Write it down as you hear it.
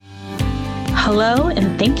Hello,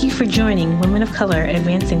 and thank you for joining Women of Color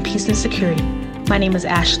Advancing Peace and Security. My name is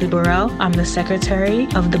Ashley Burrell. I'm the Secretary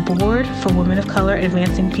of the Board for Women of Color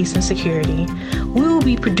Advancing Peace and Security. We will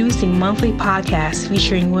be producing monthly podcasts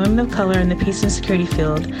featuring women of color in the peace and security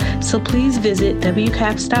field, so please visit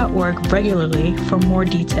wcaps.org regularly for more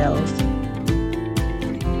details.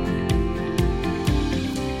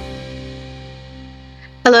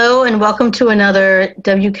 Hello, and welcome to another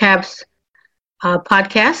WCAPS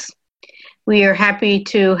podcast. We are happy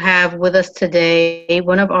to have with us today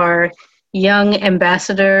one of our young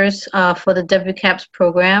ambassadors for the WCAPS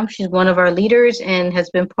program. She's one of our leaders and has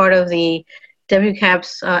been part of the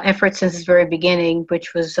WCAPS effort since its very beginning,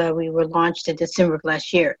 which was we were launched in December of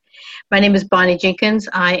last year. My name is Bonnie Jenkins.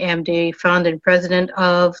 I am the founder and president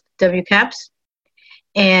of WCAPS.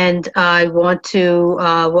 And I want to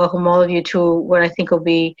welcome all of you to what I think will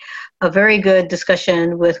be a very good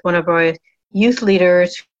discussion with one of our youth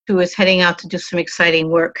leaders who is heading out to do some exciting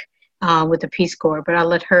work with the Peace Corps, but I'll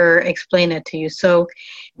let her explain that to you. So,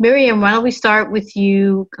 Miriam, why don't we start with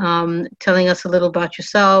you telling us a little about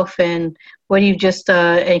yourself and what you've just,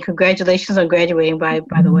 and congratulations on graduating, by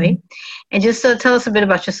the way, and just tell us a bit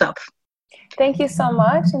about yourself. Thank you so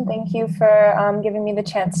much, and thank you for giving me the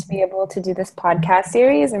chance to be able to do this podcast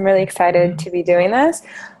series. I'm really excited to be doing this.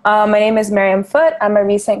 My name is Miriam Foote. I'm a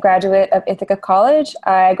recent graduate of Ithaca College.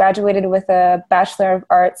 I graduated with a Bachelor of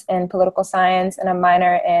Arts in Political Science and a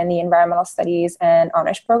minor in the Environmental Studies and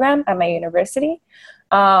Honors program at my university.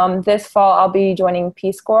 This fall, I'll be joining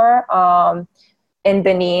Peace Corps in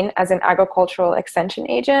Benin as an agricultural extension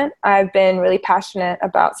agent. I've been really passionate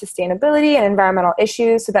about sustainability and environmental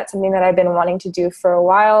issues, so that's something that I've been wanting to do for a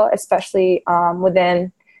while, especially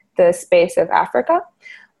within the space of Africa.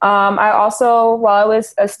 I also, while I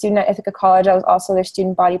was a student at Ithaca College, I was also their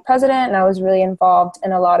student body president, and I was really involved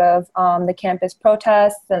in a lot of the campus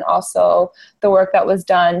protests and also the work that was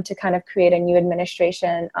done to kind of create a new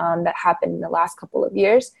administration that happened in the last couple of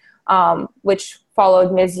years, which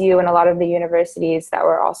followed MISU and a lot of the universities that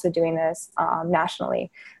were also doing this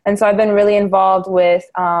nationally. And so I've been really involved with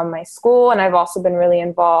my school, and I've also been really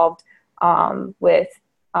involved with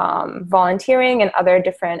volunteering and other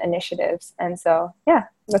different initiatives. And so, yeah,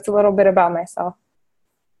 that's a little bit about myself.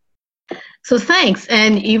 So thanks.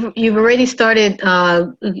 And you've already started,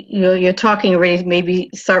 you're talking already, maybe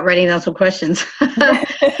start writing down some questions.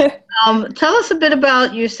 Tell us a bit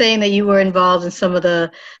about, you're saying that you were involved in some of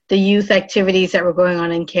the youth activities that were going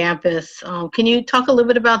on in campus. Can you talk a little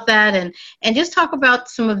bit about that and just talk about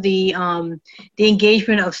some of the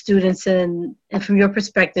engagement of students and from your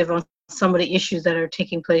perspective on some of the issues that are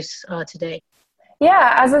taking place today?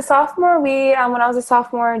 Yeah, as a sophomore, when I was a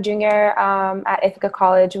sophomore, junior at Ithaca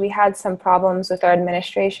College, we had some problems with our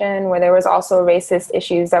administration where there was also racist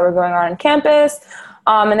issues that were going on campus,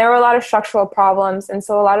 and there were a lot of structural problems. And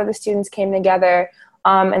so a lot of the students came together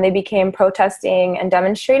and they became protesting and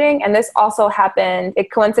demonstrating. And this also happened,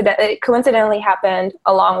 it coincidentally happened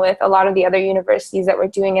along with a lot of the other universities that were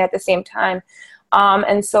doing it at the same time.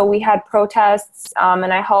 And so we had protests,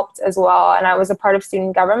 and I helped as well, and I was a part of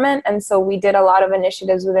student government, and so we did a lot of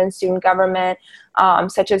initiatives within student government,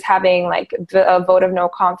 such as having like a vote of no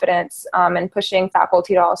confidence and pushing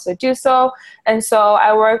faculty to also do so. And so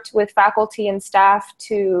I worked with faculty and staff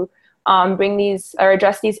to bring these or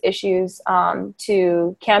address these issues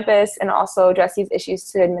to campus and also address these issues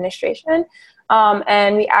to administration.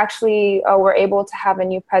 And we actually were able to have a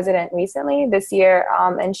new president recently this year,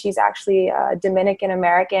 and she's actually a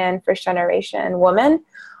Dominican-American first-generation woman,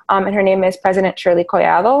 and her name is President Shirley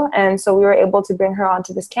Collado. And so we were able to bring her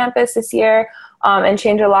onto this campus this year and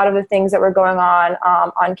change a lot of the things that were going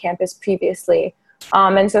on campus previously.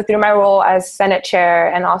 And so through my role as Senate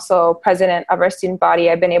Chair and also President of our student body,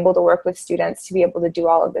 I've been able to work with students to be able to do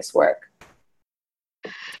all of this work.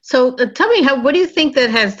 So tell me, what do you think that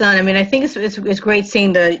has done? I mean, I think it's great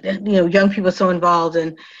seeing the young people so involved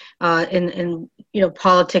in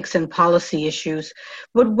politics and policy issues.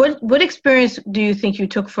 What experience do you think you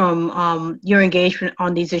took from your engagement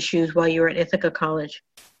on these issues while you were at Ithaca College?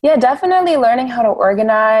 Yeah, definitely learning how to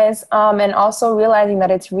organize and also realizing that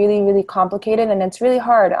it's really, really complicated and it's really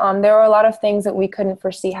hard. There were a lot of things that we couldn't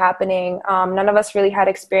foresee happening. None of us really had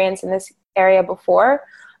experience in this area before.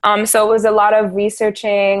 So it was a lot of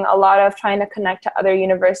researching, a lot of trying to connect to other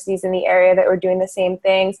universities in the area that were doing the same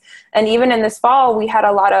things. And even in this fall, we had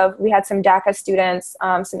some DACA students,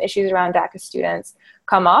 some issues around DACA students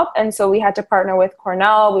come up. And so we had to partner with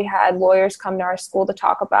Cornell. We had lawyers come to our school to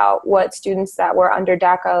talk about what students that were under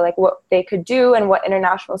DACA, like what they could do and what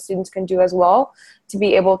international students can do as well to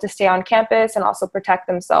be able to stay on campus and also protect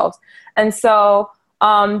themselves. And so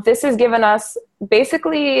this has given us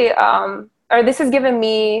basically or this has given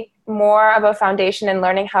me more of a foundation in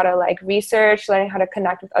learning how to like research, learning how to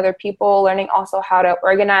connect with other people, learning also how to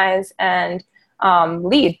organize and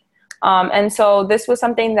lead. And so this was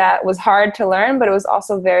something that was hard to learn, but it was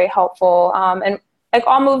also very helpful. And like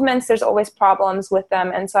all movements, there's always problems with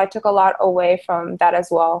them. And so I took a lot away from that as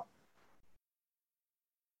well.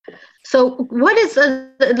 So what is,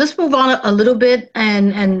 let's move on a little bit,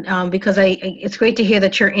 and because it's great to hear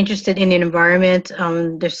that you're interested in the environment.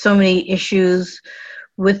 There's so many issues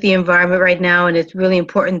with the environment right now, and it's really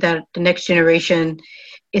important that the next generation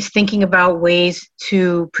is thinking about ways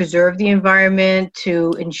to preserve the environment,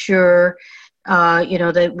 to ensure,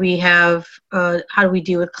 that we have, how do we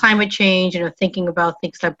deal with climate change, thinking about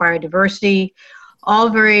things like biodiversity,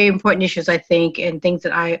 all very important issues, I think, and things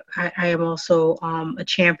that I am also a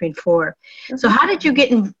champion for. Mm-hmm. So how did you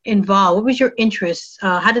get involved? What was your interest?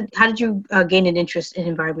 How did you gain an interest in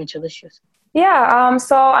environmental issues? Yeah,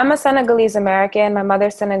 so I'm a Senegalese American. My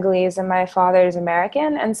mother's Senegalese and my father's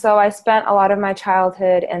American. And so I spent a lot of my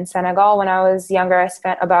childhood in Senegal. When I was younger, I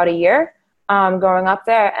spent about a year growing up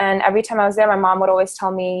there. And every time I was there, my mom would always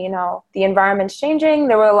tell me, the environment's changing.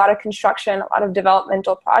 There were a lot of construction, a lot of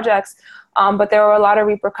developmental projects, but there were a lot of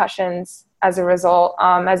repercussions as a result,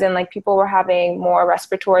 as in like people were having more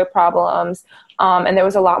respiratory problems, and there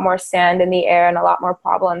was a lot more sand in the air and a lot more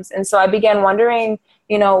problems. And so I began wondering,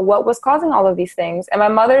 what was causing all of these things. And my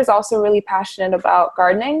mother is also really passionate about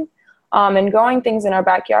gardening and growing things in our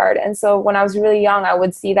backyard. And so when I was really young, I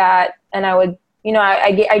would see that, and I would,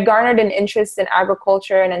 I garnered an interest in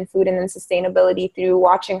agriculture and in food and in sustainability through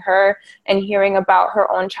watching her and hearing about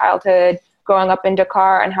her own childhood growing up in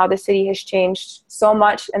Dakar and how the city has changed so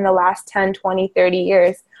much in the last 10, 20, 30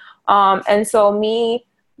 years. And so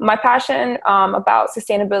my passion about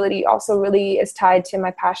sustainability also really is tied to my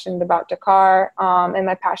passion about Dakar and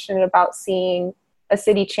my passion about seeing a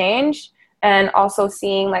city change, and also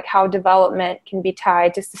seeing like how development can be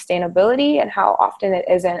tied to sustainability and how often it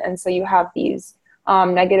isn't. And so you have these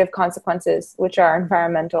negative consequences, which are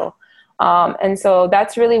environmental. And so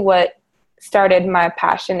that's really what started my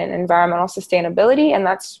passion in environmental sustainability, and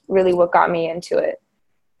that's really what got me into it.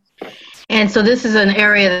 And so this is an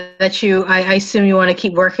area that I assume you want to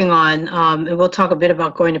keep working on, and we'll talk a bit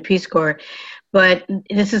about going to Peace Corps, but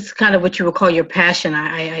this is kind of what you would call your passion,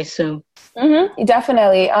 I assume. Mm-hmm,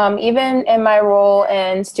 definitely. Even in my role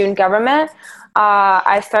in student government,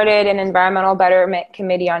 I started an environmental betterment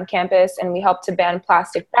committee on campus, and we helped to ban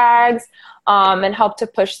plastic bags and helped to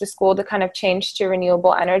push the school to kind of change to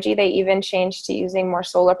renewable energy. They even changed to using more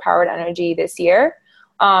solar powered energy this year.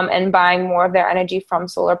 And buying more of their energy from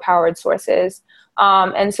solar-powered sources.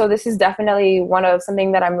 And so this is definitely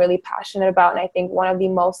something that I'm really passionate about, and I think one of the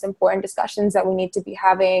most important discussions that we need to be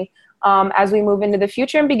having as we move into the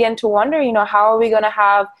future and begin to wonder, how are we going to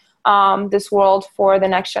have this world for the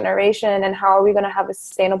next generation, and how are we going to have a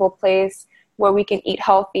sustainable place where we can eat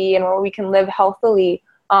healthy and where we can live healthily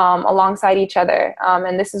alongside each other.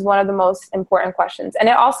 And this is one of the most important questions. And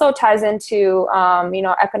it also ties into,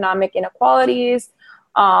 economic inequalities,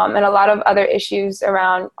 and a lot of other issues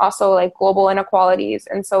around also like global inequalities.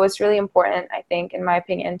 And so it's really important, I think, in my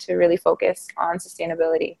opinion, to really focus on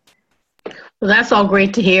sustainability. Well, that's all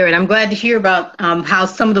great to hear, and I'm glad to hear about how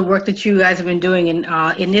some of the work that you guys have been doing in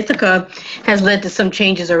Ithaca has led to some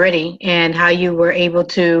changes already, and how you were able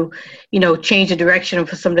to, change the direction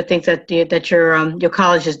for some of the things that your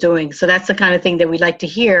college is doing. So that's the kind of thing that we like to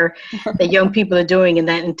hear that young people are doing,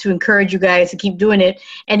 and to encourage you guys to keep doing it.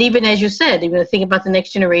 And even as you said, think about the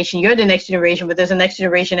next generation. You're the next generation, but there's a next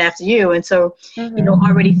generation after you, and so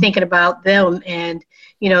already thinking about them and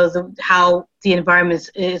how the environment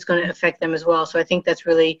is going to affect them as well. So I think that's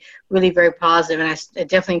really, really very positive, and I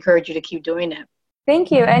definitely encourage you to keep doing that.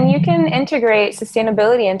 Thank you. And you can integrate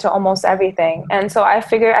sustainability into almost everything. And so I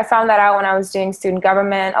found that out when I was doing student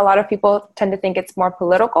government. A lot of people tend to think it's more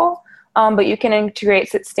political, but you can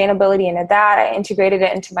integrate sustainability into that. I integrated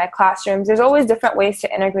it into my classrooms. There's always different ways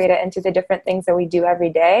to integrate it into the different things that we do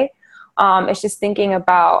every day. It's just thinking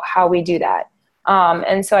about how we do that.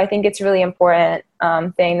 And so I think it's a really important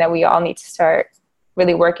thing that we all need to start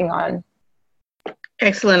really working on.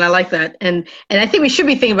 Excellent. I like that. And I think we should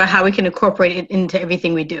be thinking about how we can incorporate it into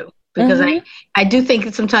everything we do. Because I do think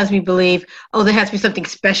that sometimes we believe, there has to be something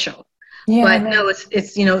special. Yeah, but no,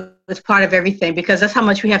 it's part of everything, because that's how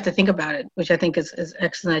much we have to think about it, which I think is an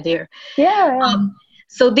excellent idea. Yeah.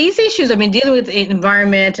 So these issues, dealing with the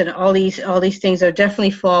environment and all these things are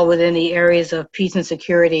definitely fall within the areas of peace and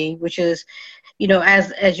security, which is,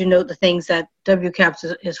 as you note, the things that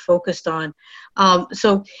WCAPS is focused on.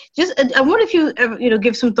 So just, I wonder if you ever,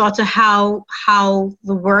 give some thoughts of how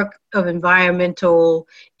the work of environmental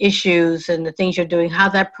issues and the things you're doing, how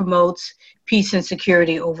that promotes peace and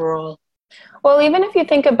security overall. Well, even if you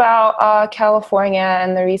think about California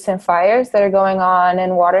and the recent fires that are going on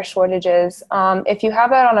and water shortages, if you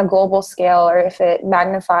have that on a global scale or if it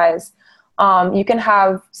magnifies, you can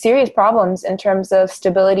have serious problems in terms of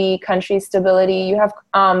stability, country stability. You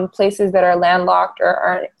have places that are landlocked or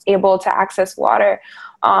aren't able to access water.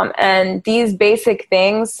 And these basic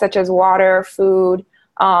things such as water, food,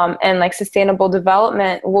 and like sustainable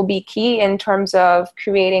development will be key in terms of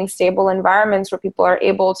creating stable environments where people are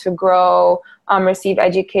able to grow, receive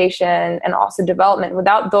education, and also development.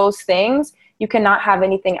 Without those things, you cannot have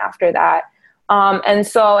anything after that. And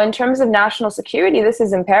so in terms of national security, this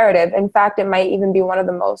is imperative. In fact, it might even be one of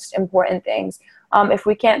the most important things. If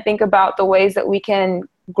we can't think about the ways that we can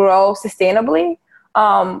grow sustainably,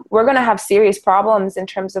 we're going to have serious problems in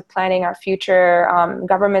terms of planning our future.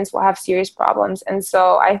 Governments will have serious problems. And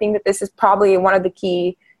so I think that this is probably one of the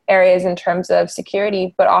key areas in terms of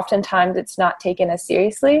security, but oftentimes it's not taken as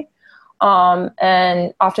seriously.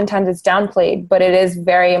 And oftentimes it's downplayed, but it is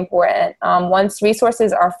very important. Once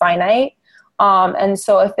resources are finite, and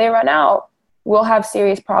so if they run out, we'll have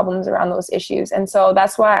serious problems around those issues. And so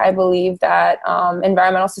that's why I believe that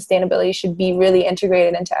environmental sustainability should be really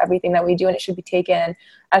integrated into everything that we do, and it should be taken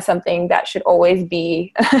as something that should always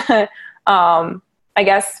be, I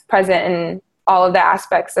guess, present in all of the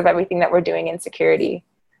aspects of everything that we're doing in security.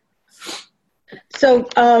 So,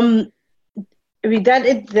 I mean,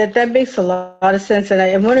 that makes a lot of sense, and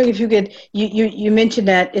I'm wondering if you could. You mentioned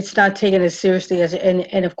that it's not taken as seriously as,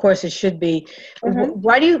 and of course it should be. Mm-hmm.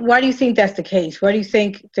 Why do you think that's the case? Why do you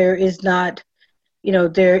think there is not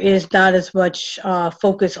as much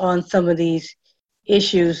focus on some of these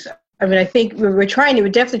issues? I mean, I think we're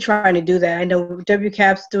definitely trying to do that. I know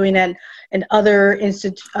WCAP's doing that, and other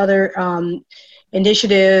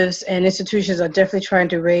initiatives and institutions are definitely trying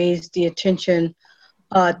to raise the attention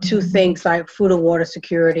to things like food and water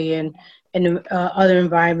security and other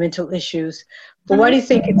environmental issues. But why do you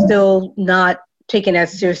think it's still not taken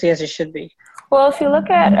as seriously as it should be? Well, if you look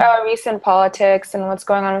at recent politics and what's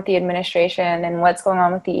going on with the administration and what's going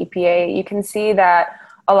on with the EPA, you can see that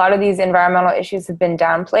a lot of these environmental issues have been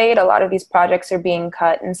downplayed. A lot of these projects are being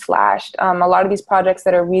cut and slashed. A lot of these projects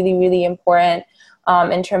that are really, really important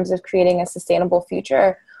in terms of creating a sustainable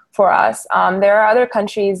future for us. There are other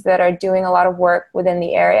countries that are doing a lot of work within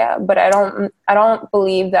the area, but I don't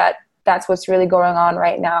believe that that's what's really going on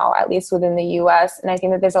right now, at least within the US. And I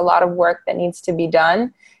think that there's a lot of work that needs to be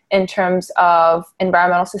done in terms of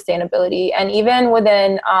environmental sustainability. And even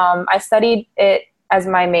within, I studied it as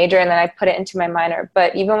my major and then I put it into my minor.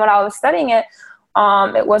 But even when I was studying it,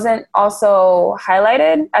 it wasn't also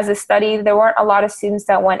highlighted as a study. There weren't a lot of students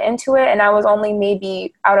that went into it. And I was only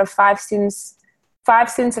maybe out of five students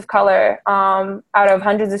of color out of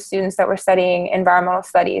hundreds of students that were studying environmental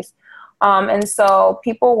studies. And so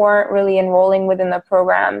people weren't really enrolling within the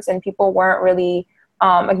programs, and people weren't really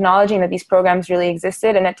acknowledging that these programs really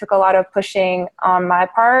existed. And it took a lot of pushing on my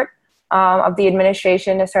part of the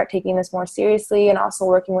administration to start taking this more seriously, and also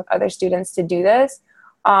working with other students to do this.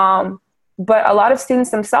 But a lot of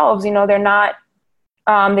students themselves, they're not,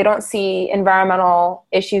 they don't see environmental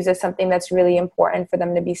issues as something that's really important for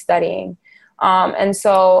them to be studying. And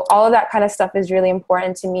so all of that kind of stuff is really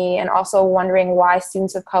important to me, and also wondering why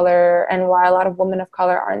students of color and why a lot of women of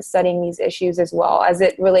color aren't studying these issues as well, as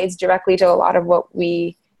it relates directly to a lot of what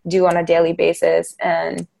we do on a daily basis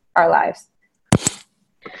and our lives.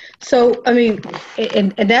 So, I mean,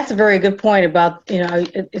 and that's a very good point about,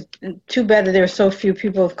 it's too bad that there are so few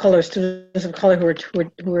people of color, students of color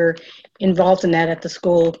who are involved in that at the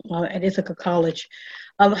school, at Ithaca College.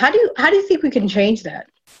 How do you think we can change that?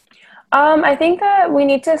 I think that we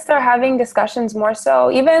need to start having discussions more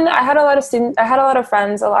so. Even I had a lot of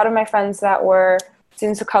friends, a lot of my friends that were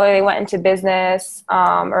students of color, they went into business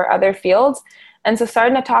or other fields. And so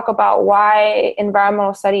starting to talk about why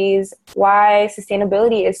environmental studies, why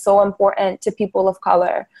sustainability is so important to people of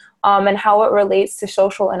color, and how it relates to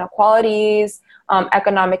social inequalities,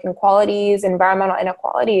 economic inequalities, environmental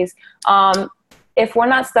inequalities. If we're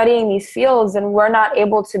not studying these fields, then we're not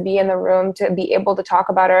able to be in the room to be able to talk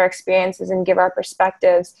about our experiences and give our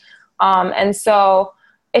perspectives. And so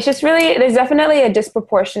it's just really, there's definitely a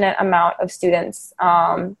disproportionate amount of students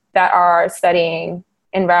that are studying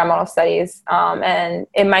environmental studies. And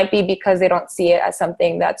it might be because they don't see it as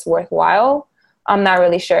something that's worthwhile. I'm not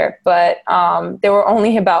really sure, but there were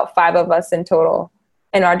only about 5 of us in total.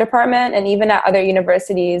 in our department, and even at other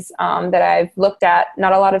universities that I've looked at,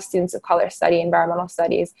 not a lot of students of color study environmental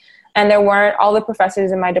studies. And there weren't, all the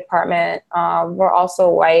professors in my department were also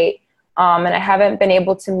white. And I haven't been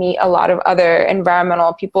able to meet a lot of other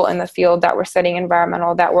environmental people in the field that were studying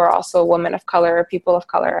environmental that were also women of color or people of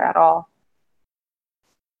color at all.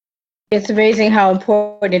 It's amazing how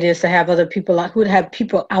important it is to have other people, who have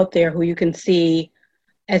people out there who you can see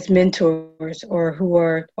as mentors or who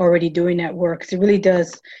are already doing that work. 'Cause it really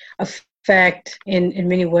does affect in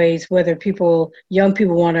many ways whether young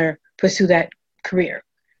people want to pursue that career.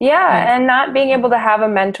 Yeah, and not being able to have a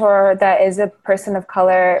mentor that is a person of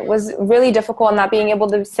color was really difficult. Not being able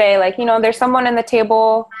to say, like, there's someone on the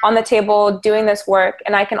table doing this work,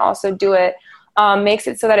 and I can also do it, makes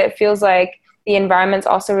it so that it feels like the environment's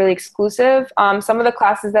also really exclusive. Some of the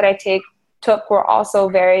classes that I took were also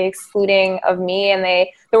very excluding of me, and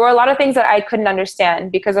there were a lot of things that I couldn't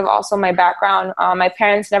understand because of also my background. My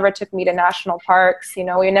parents never took me to national parks.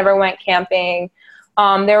 We never went camping.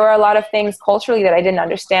 There were a lot of things culturally that I didn't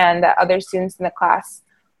understand that other students in the class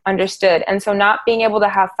understood. And so not being able to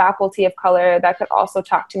have faculty of color that could also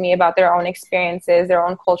talk to me about their own experiences, their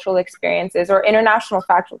own cultural experiences, or international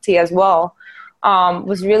faculty as well,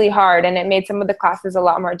 was really hard. And it made some of the classes a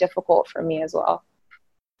lot more difficult for me as well.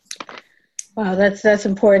 Wow, that's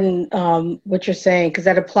important, what you're saying, because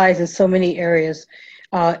that applies in so many areas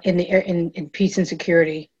in peace and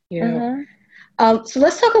security. Mm-hmm. So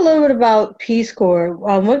let's talk a little bit about Peace Corps.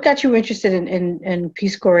 What got you interested in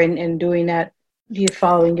Peace Corps and doing that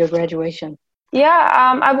following your graduation?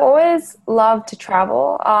 Yeah, I've always loved to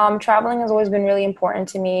travel. Traveling has always been really important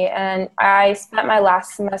to me. And I spent my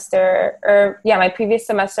previous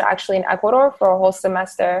semester actually in Ecuador for a whole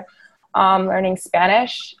semester learning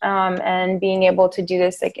Spanish and being able to do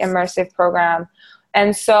this immersive program.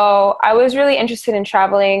 And so I was really interested in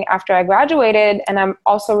traveling after I graduated, and I'm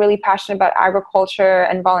also really passionate about agriculture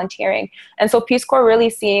and volunteering. And so Peace Corps really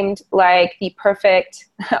seemed like the perfect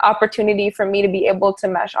opportunity for me to be able to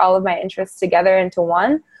mesh all of my interests together into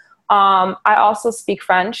one. I also speak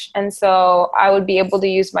French, and so I would be able to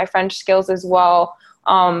use my French skills as well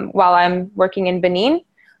while I'm working in Benin.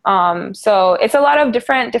 So it's a lot of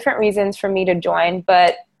different reasons for me to join,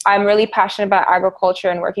 but I'm really passionate about agriculture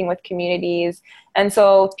and working with communities. And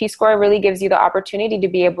so Peace Corps really gives you the opportunity to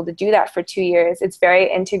be able to do that for 2 years. It's very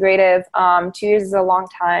integrative. 2 years is a long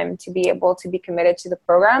time to be able to be committed to the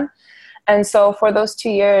program. And so for those 2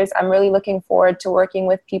 years, I'm really looking forward to working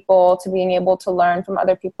with people, to being able to learn from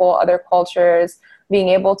other people, other cultures, being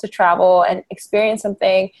able to travel and experience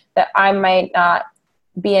something that I might not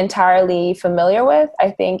be entirely familiar with,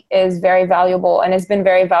 I think is very valuable and has been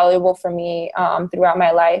very valuable for me throughout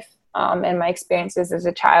my life and my experiences as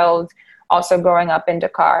a child, also growing up in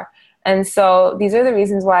Dakar. And so these are the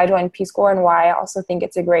reasons why I joined Peace Corps and why I also think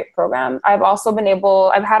it's a great program. I've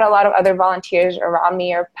had a lot of other volunteers around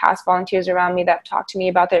me or past volunteers around me that talk to me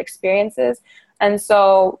about their experiences. And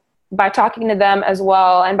so by talking to them as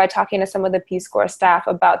well, and by talking to some of the Peace Corps staff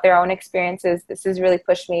about their own experiences, this has really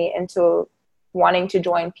pushed me into wanting to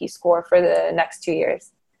join Peace Corps for the next 2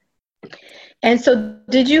 years. And so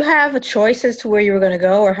did you have a choice as to where you were going to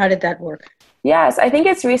go, or how did that work? Yes, I think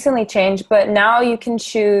it's recently changed, but now you can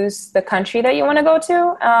choose the country that you want to go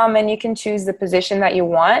to, and you can choose the position that you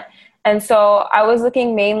want. And so I was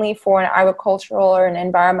looking mainly for an agricultural or an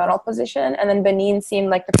environmental position, and then Benin seemed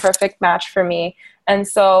like the perfect match for me. And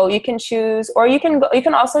so you can choose, or you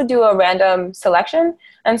can also do a random selection.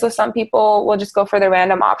 And so some people will just go for the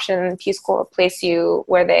random option. Peace Corps will place you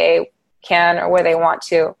where they can or where they want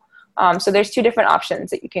to. So there's 2 different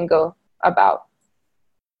options that you can go about.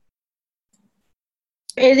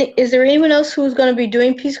 Is there anyone else who's going to be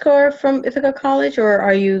doing Peace Corps from Ithaca College, or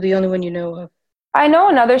are you the only one you know of? I know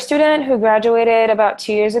another student who graduated about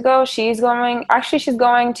 2 years ago. She's going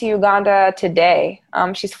to Uganda today.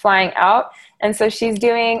 She's flying out. And so she's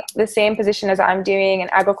doing the same position as I'm doing, an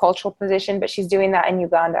agricultural position, but she's doing that in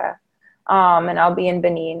Uganda. And I'll be in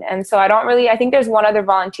Benin. And so I think there's one other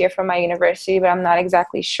volunteer from my university, but I'm not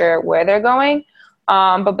exactly sure where they're going.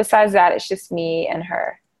 But besides that, it's just me and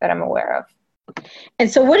her that I'm aware of. And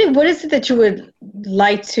so what is it that you would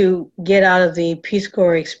like to get out of the Peace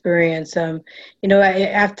Corps experience?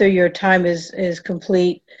 After your time is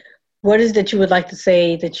complete, what is it that you would like to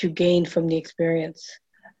say that you gained from the experience?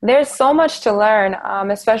 There's so much to learn,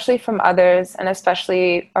 especially from others and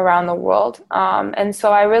especially around the world. And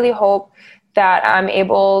so I really hope that I'm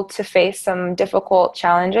able to face some difficult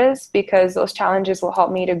challenges, because those challenges will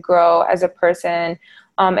help me to grow as a person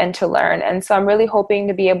and to learn. And so I'm really hoping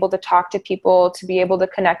to be able to talk to people, to be able to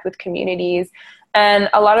connect with communities, And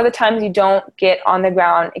a lot of the times you don't get on the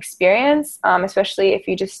ground experience, especially if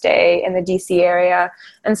you just stay in the DC area.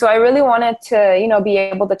 And so I really wanted to, you know, be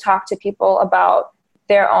able to talk to people about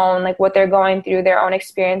their own, like what they're going through, their own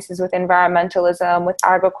experiences with environmentalism, with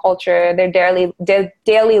agriculture, their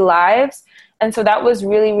daily lives. And so that was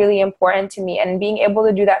really, really important to me. And being able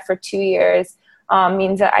to do that for 2 years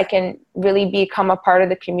means that I can really become a part of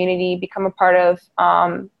the community, become a part of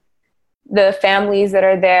the families that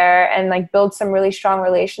are there, and like build some really strong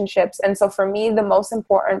relationships. And so for me, the most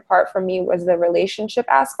important part for me was the relationship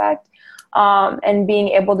aspect, and being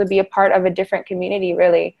able to be a part of a different community,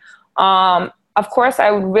 really. Of course,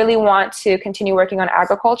 I would really want to continue working on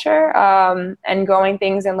agriculture, and growing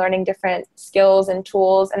things and learning different skills and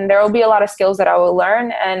tools. And there will be a lot of skills that I will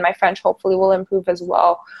learn, and my French hopefully will improve as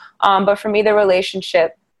well. But for me, the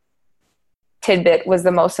relationship tidbit was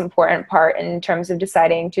the most important part in terms of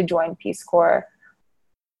deciding to join Peace Corps.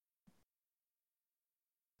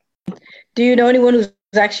 Do you know anyone who's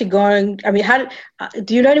actually going? I mean,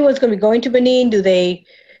 do you know anyone who's going to be going to Benin? Do they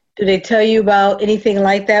tell you about anything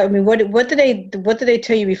like that? I mean, what do they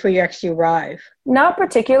tell you before you actually arrive? Not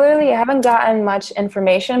particularly. I haven't gotten much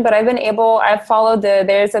information, but I've followed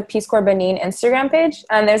there's a Peace Corps Benin Instagram page,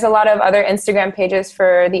 and there's a lot of other Instagram pages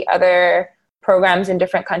for the other programs in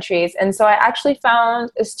different countries. And so I actually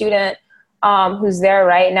found a student who's there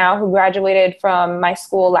right now, who graduated from my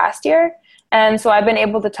school last year. And so I've been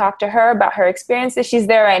able to talk to her about her experiences. She's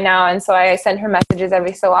there right now. And so I send her messages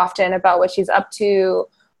every so often about what she's up to,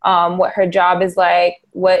 what her job is like,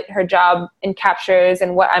 what her job encaptures,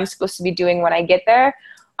 and what I'm supposed to be doing when I get there.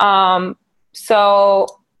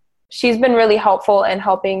 So she's been really helpful in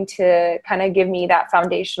helping to kind of give me that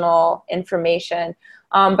foundational information.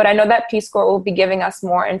 But I know that Peace Corps will be giving us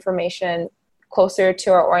more information closer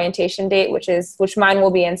to our orientation date, which mine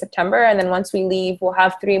will be in September. And then once we leave, we'll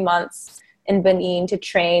have 3 months in Benin to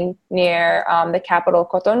train near the capital,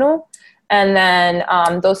 Cotonou. And then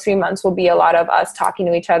those 3 months will be a lot of us talking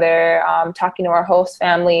to each other, talking to our host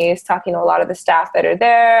families, talking to a lot of the staff that are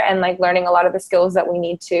there, and like learning a lot of the skills that we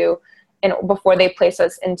need to before they place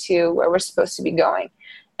us into where we're supposed to be going.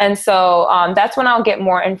 And so that's when I'll get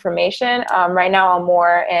more information. Right now I'm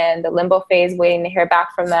more in the limbo phase, waiting to hear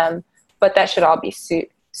back from them, but that should all be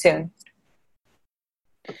soon.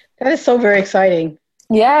 That is so very exciting.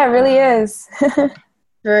 Yeah, it really is.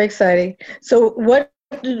 Very exciting. So what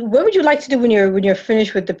would you like to do when you're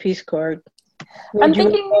finished with the Peace Corps? Do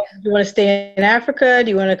you want to stay in Africa? Do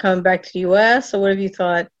you want to come back to the US? Or what have you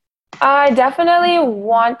thought? I definitely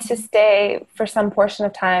want to stay for some portion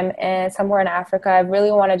of time somewhere in Africa. I've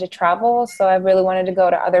really wanted to travel, so I've really wanted to go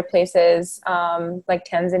to other places like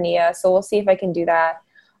Tanzania. So we'll see if I can do that.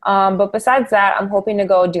 But besides that, I'm hoping to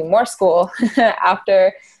go do more school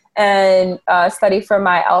after and study for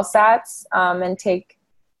my LSATs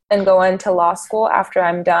and go into law school after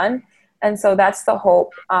I'm done. And so that's the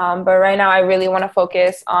hope. But right now I really want to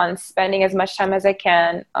focus on spending as much time as I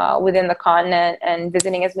can within the continent and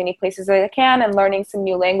visiting as many places as I can and learning some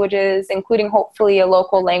new languages, including hopefully a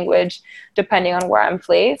local language, depending on where I'm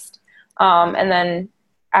placed. And then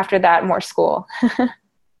after that, more school.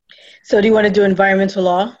 So do you want to do environmental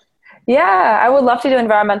law? Yeah, I would love to do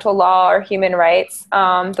environmental law or human rights.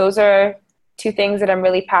 Those are two things that I'm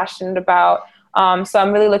really passionate about. So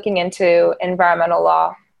I'm really looking into environmental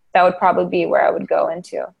law. That would probably be where I would go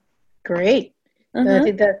into. Great. Mm-hmm. I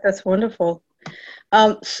think that's wonderful.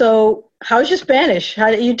 So how's your Spanish?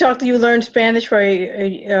 You learned Spanish while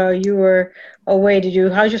you were away.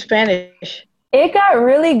 How's your Spanish? It got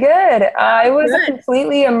really good. It was a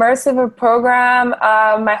completely immersive program.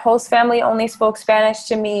 My host family only spoke Spanish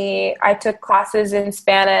to me. I took classes in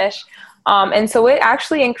Spanish. And so it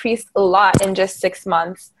actually increased a lot in just 6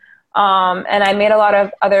 months. And I made a lot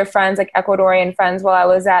of other friends, like Ecuadorian friends, while I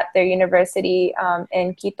was at their university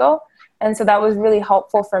in Quito. And so that was really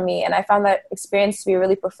helpful for me. And I found that experience to be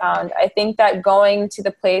really profound. I think that going to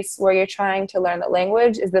the place where you're trying to learn the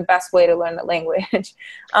language is the best way to learn the language.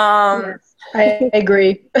 Yes, I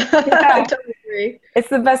agree. I totally agree. It's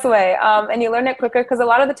the best way. And you learn it quicker because a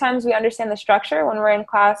lot of the times we understand the structure. When we're in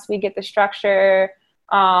class, we get the structure,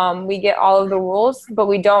 we get all of the rules, but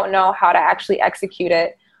we don't know how to actually execute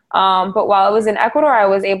it. But while I was in Ecuador, I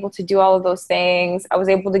was able to do all of those things. I was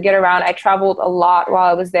able to get around. I traveled a lot while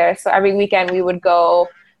I was there. So every weekend we would go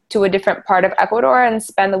to a different part of Ecuador and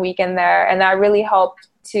spend the weekend there. And that really helped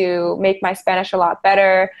to make my Spanish a lot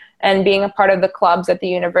better. And being a part of the clubs at the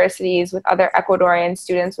universities with other Ecuadorian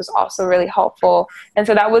students was also really helpful. And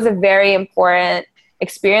so that was a very important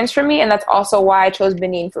experience for me. And that's also why I chose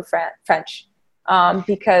Benin for French,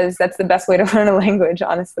 because that's the best way to learn a language,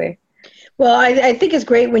 honestly. Well, I think it's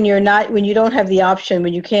great when when you don't have the option,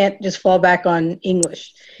 when you can't just fall back on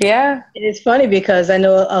English. Yeah. It's funny because I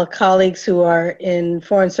know colleagues who are in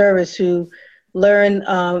foreign service who learn,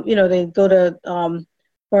 they go to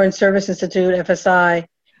Foreign Service Institute, FSI,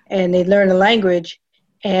 and they learn the language,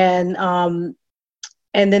 and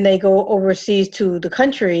and then they go overseas to the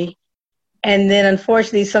country, and then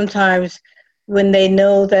unfortunately sometimes when they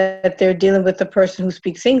know that they're dealing with a person who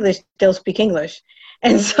speaks English, they'll speak English.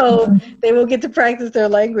 And so they will get to practice their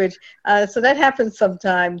language. So that happens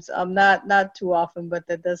sometimes, not too often, but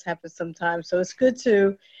that does happen sometimes. So it's good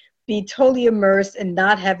to be totally immersed and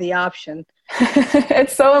not have the option.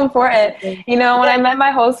 It's so important. You know, when I met my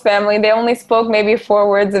host family, they only spoke maybe 4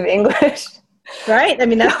 words of English. Right? I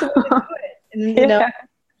mean, that's the way to do it. And, you know,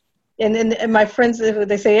 and my friends,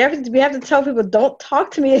 they say, we have to tell people, don't talk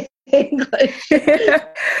to me in English.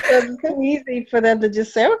 So it's so easy for them to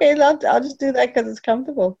just say, okay, I'll just do that because it's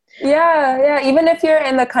comfortable. Yeah. Even if you're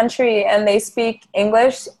in the country and they speak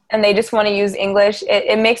English and they just want to use English,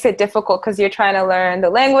 it makes it difficult because you're trying to learn the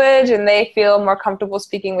language and they feel more comfortable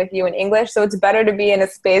speaking with you in English. So it's better to be in a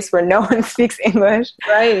space where no one speaks English.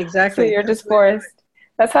 Right, exactly. So you're just forced.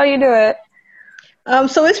 That's how you do it.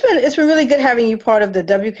 So it's been really good having you part of the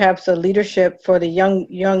WCAP's leadership for the young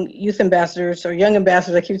youth ambassadors, or young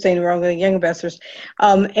ambassadors. I keep saying it wrong, young ambassadors.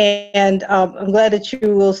 I'm glad that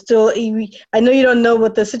you will still. I know you don't know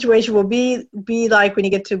what the situation will be like when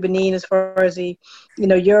you get to Benin, as far as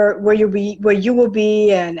where you will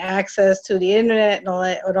be, and access to the internet and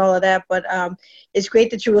all of that. But it's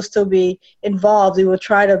great that you will still be involved. We will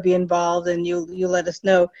try to be involved, and you'll let us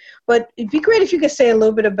know. But it'd be great if you could say a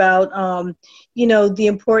little bit about the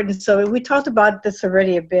importance of it. We talked about this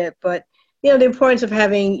already a bit, but the importance of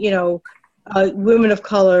having women of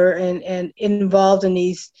color and involved in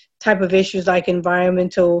these type of issues like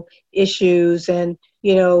environmental issues. And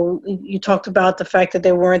you talked about the fact that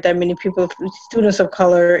there weren't that many students of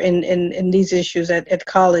color in these issues at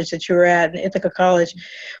college that you were at, in Ithaca College.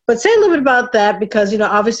 But say a little bit about that, because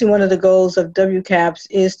obviously one of the goals of WCAPS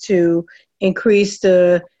is to increase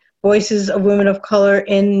the voices of women of color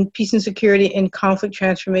in peace and security and conflict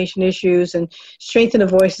transformation issues, and strengthen the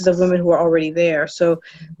voices of women who are already there. So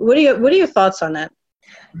what are your thoughts on that?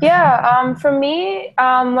 Yeah, for me,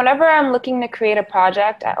 whenever I'm looking to create a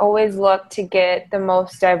project, I always look to get the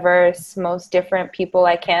most diverse, most different people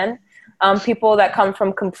I can. People that come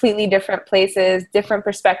from completely different places, different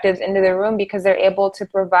perspectives into the room, because they're able to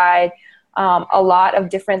provide a lot of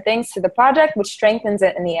different things to the project, which strengthens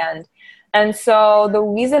it in the end. And so the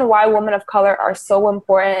reason why women of color are so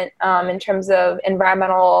important in terms of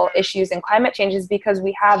environmental issues and climate change is because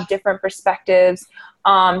we have different perspectives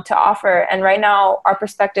to offer. And right now, our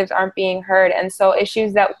perspectives aren't being heard. And so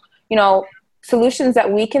issues that, solutions that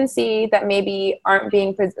we can see that maybe aren't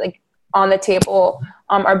being on the table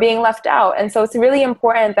are being left out. And so it's really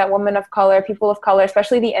important that women of color, people of color,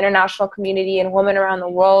 especially the international community and women around the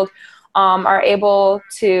world are able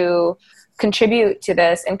to contribute to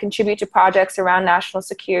this and contribute to projects around national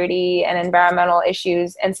security and environmental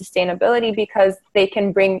issues and sustainability, because they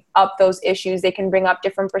can bring up those issues. They can bring up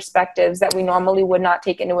different perspectives that we normally would not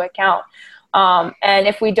take into account. And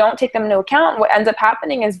if we don't take them into account, what ends up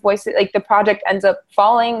happening is voices, like the project ends up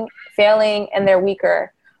failing, and they're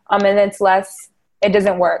weaker. And it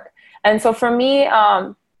doesn't work. And so for me,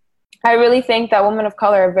 I really think that women of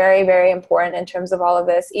color are very, very important in terms of all of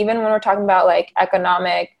this, even when we're talking about like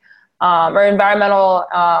economic or environmental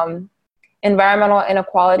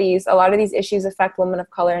inequalities. A lot of these issues affect women of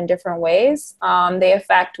color in different ways. They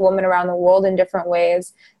affect women around the world in different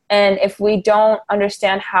ways. And if we don't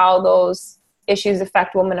understand how those issues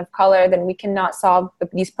affect women of color, then we cannot solve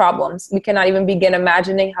these problems. We cannot even begin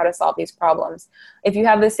imagining how to solve these problems. If you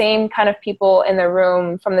have the same kind of people in the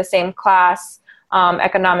room from the same class,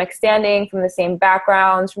 economic standing, from the same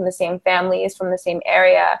backgrounds, from the same families, from the same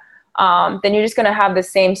area, then you're just going to have the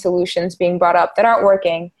same solutions being brought up that aren't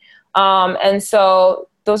working. And so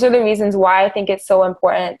those are the reasons why I think it's so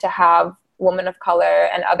important to have women of color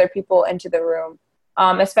and other people into the room,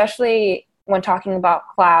 especially when talking about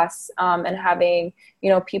class, and having,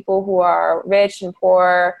 people who are rich and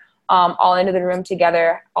poor all into the room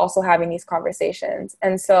together, also having these conversations.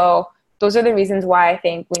 And so those are the reasons why I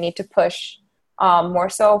think we need to push more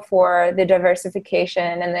so for the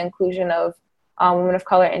diversification and the inclusion of women of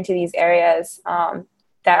color into these areas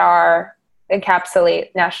that encapsulate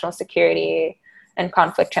national security and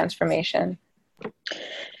conflict transformation.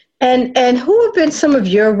 And who have been some of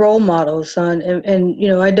your role models on? And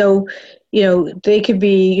I know, they could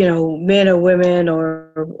be men or women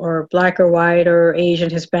or black or white or Asian,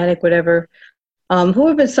 Hispanic, whatever. Who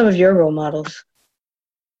have been some of your role models?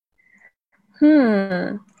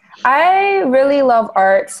 I really love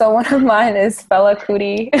art. So one of mine is Fela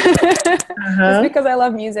Kuti, just Uh-huh. because I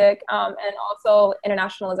love music, and also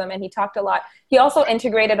internationalism. And he talked a lot. He also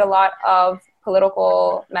integrated a lot of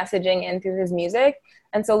political messaging in through his music.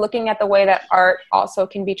 And so looking at the way that art also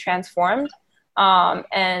can be transformed,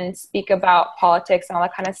 and speak about politics and all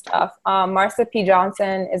that kind of stuff. Marsha P.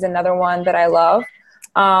 Johnson is another one that I love.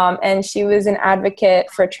 And she was an advocate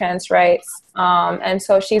for trans rights. And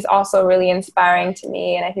so she's also really inspiring to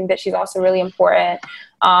me. And I think that she's also really important.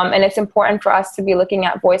 And it's important for us to be looking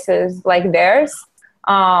at voices like theirs,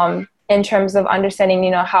 in terms of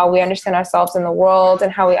understanding, how we understand ourselves in the world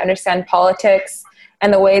and how we understand politics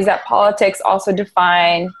and the ways that politics also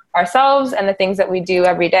define ourselves and the things that we do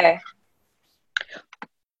every day.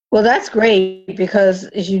 Well, that's great because,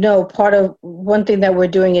 as you know, part of one thing that we're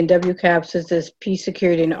doing in WCAPS is this peace,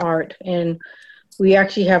 security, and art. And we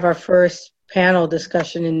actually have our first panel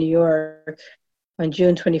discussion in New York on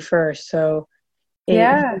June 21st. So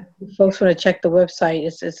if folks want to check the website,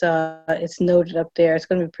 it's noted up there. It's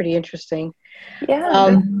going to be pretty interesting. Yeah.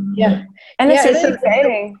 And it's really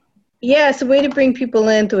exciting. Yeah, it's a way to bring people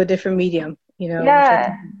in through a different medium,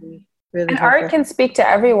 Yeah. Really and art can speak to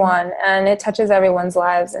everyone and it touches everyone's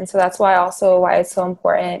lives. And so that's why it's so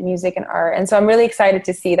important, music and art. And so I'm really excited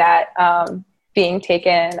to see that being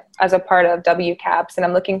taken as a part of WCAPS. And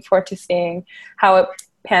I'm looking forward to seeing how it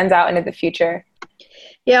pans out into the future.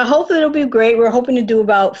 Yeah, hopefully it'll be great. We're hoping to do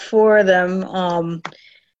about 4 of them,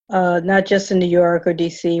 not just in New York or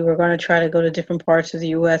DC. We're going to try to go to different parts of the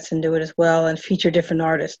U.S. and do it as well and feature different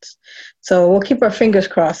artists. So we'll keep our fingers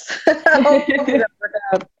crossed. Hopefully that'll work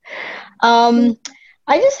out.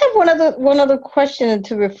 I just have one other question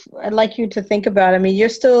I'd like you to think about. I mean, you're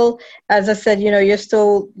still, as I said, you're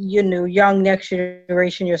still, young next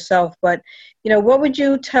generation yourself, but, what would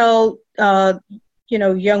you tell,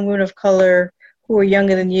 young women of color who are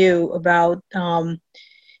younger than you about, how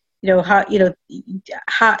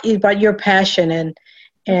about your passion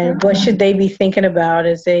and what should they be thinking about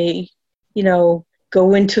as they,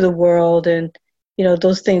 go into the world and,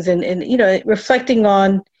 those things and reflecting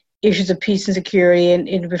on issues of peace and security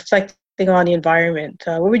and reflecting on the environment.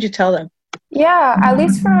 What would you tell them? Yeah, at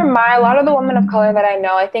least for a lot of the women of color that I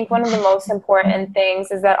know, I think one of the most important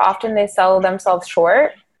things is that often they sell themselves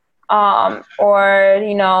short. Or,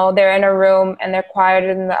 they're in a room and they're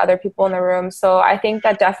quieter than the other people in the room. So I think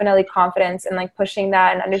that definitely confidence and pushing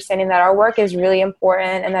that and understanding that our work is really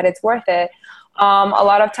important and that it's worth it. A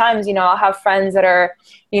lot of times, I'll have friends that are,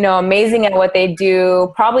 amazing at what they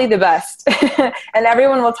do, probably the best. And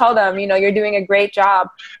everyone will tell them, you're doing a great job.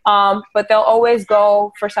 But they'll always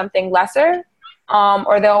go for something lesser,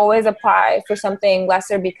 or they'll always apply for something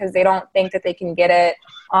lesser because they don't think that they can get it,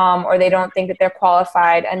 or they don't think that they're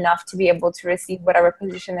qualified enough to be able to receive whatever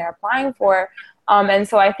position they're applying for. And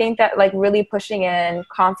so I think that really pushing in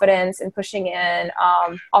confidence and pushing in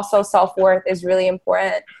also self-worth is really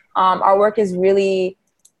important. Our work is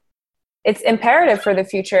it's imperative for the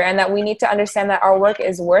future and that we need to understand that our work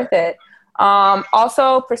is worth it.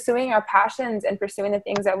 Also pursuing our passions and pursuing the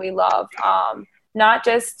things that we love. Not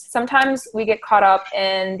just, sometimes we get caught up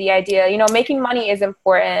in the idea, making money is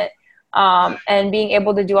important. And being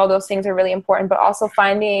able to do all those things are really important, but also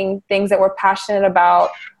finding things that we're passionate about,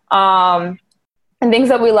 and things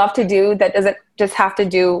that we love to do that doesn't just have to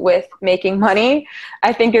do with making money,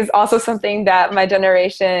 I think is also something that my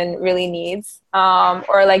generation really needs,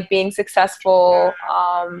 or being successful.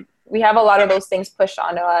 We have a lot of those things pushed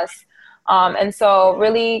onto us. And so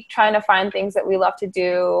really trying to find things that we love to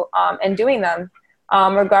do, and doing them.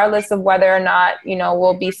 Regardless of whether or not,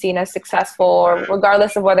 we'll be seen as successful, or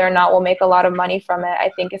regardless of whether or not we'll make a lot of money from it,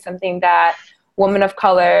 I think is something that women of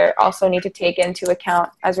color also need to take into account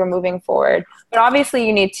as we're moving forward. But obviously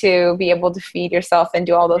you need to be able to feed yourself and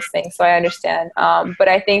do all those things. So I understand. But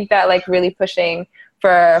I think that really pushing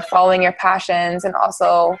for following your passions and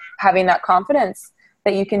also having that confidence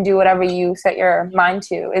that you can do whatever you set your mind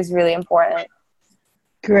to is really important.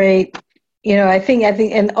 Great. I think,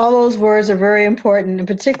 and all those words are very important, and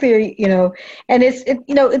particularly, and I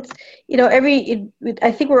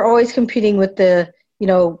think we're always competing with the,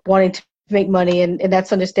 wanting to make money, and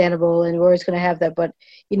that's understandable, and we're always going to have that. But,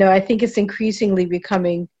 I think it's increasingly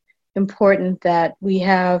becoming important that we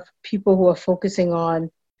have people who are focusing on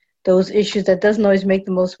those issues that doesn't always make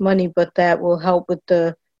the most money, but that will help with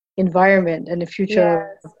the environment and the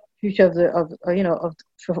future,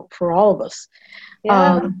 for all of us.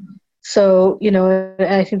 Yeah. So,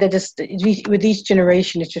 I think that just with each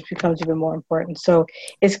generation, it just becomes even more important. So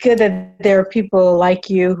it's good that there are people like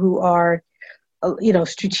you who are,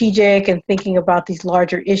 strategic and thinking about these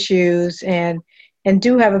larger issues and and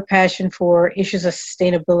do have a passion for issues of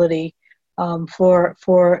sustainability for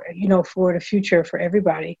the future for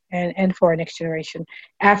everybody and for our next generation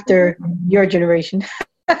after your generation.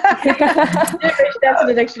 That's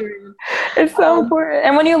the next generation. It's so important.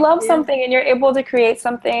 And when you love something and you're able to create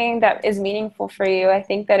something that is meaningful for you, I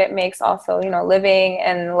think that it makes also, living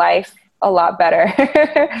and life a lot better.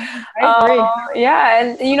 I agree.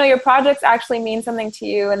 And your projects actually mean something to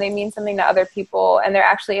you, and they mean something to other people, and they're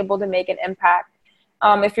actually able to make an impact.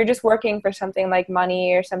 If you're just working for something like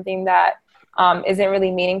money or something that isn't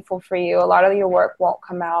really meaningful for you, a lot of your work won't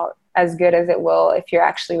come out as good as it will if you're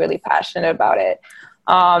actually really passionate about it.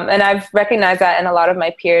 And I've recognized that in a lot of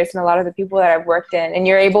my peers and a lot of the people that I've worked in, and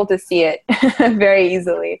you're able to see it very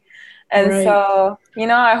easily. And so,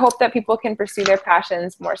 I hope that people can pursue their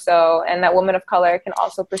passions more so, and that women of color can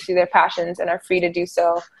also pursue their passions and are free to do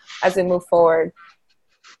so as we move forward.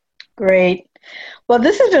 Great. Well,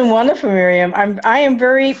 this has been wonderful, Miriam. I am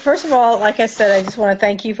very, first of all, like I said, I just want to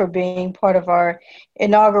thank you for being part of our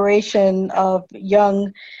inauguration of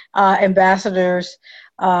young ambassadors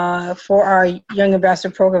for our Young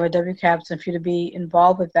Ambassador Program at WCAPS, and for you to be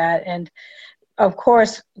involved with that. And of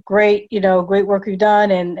course, great work you've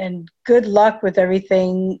done, and good luck with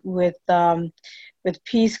everything with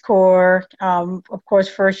Peace Corps. Of course,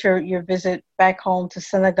 first your visit back home to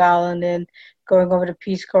Senegal, and then going over to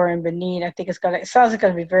Peace Corps in Benin. I think it sounds like it's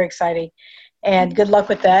going to be very exciting, and good luck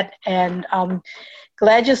with that. And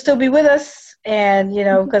glad you'll still be with us. And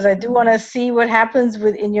because I do want to see what happens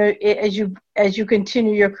as you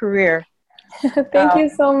continue your career. Thank you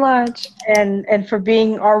so much. And for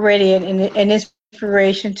being already an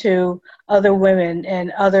inspiration to other women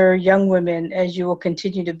and other young women, as you will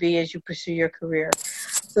continue to be as you pursue your career.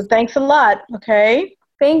 So thanks a lot. Okay.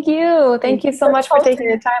 Thank you. Thank you so much for taking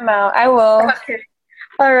the time out. I will. Okay.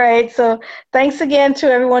 All right. So thanks again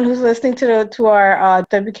to everyone who's listening to our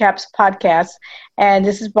WCAPS podcast. And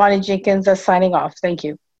this is Bonnie Jenkins signing off. Thank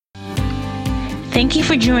you. Thank you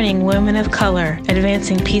for joining Women of Color,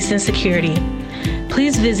 Advancing Peace and Security.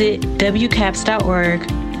 Please visit WCAPS.org.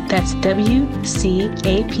 That's WCAPS.org.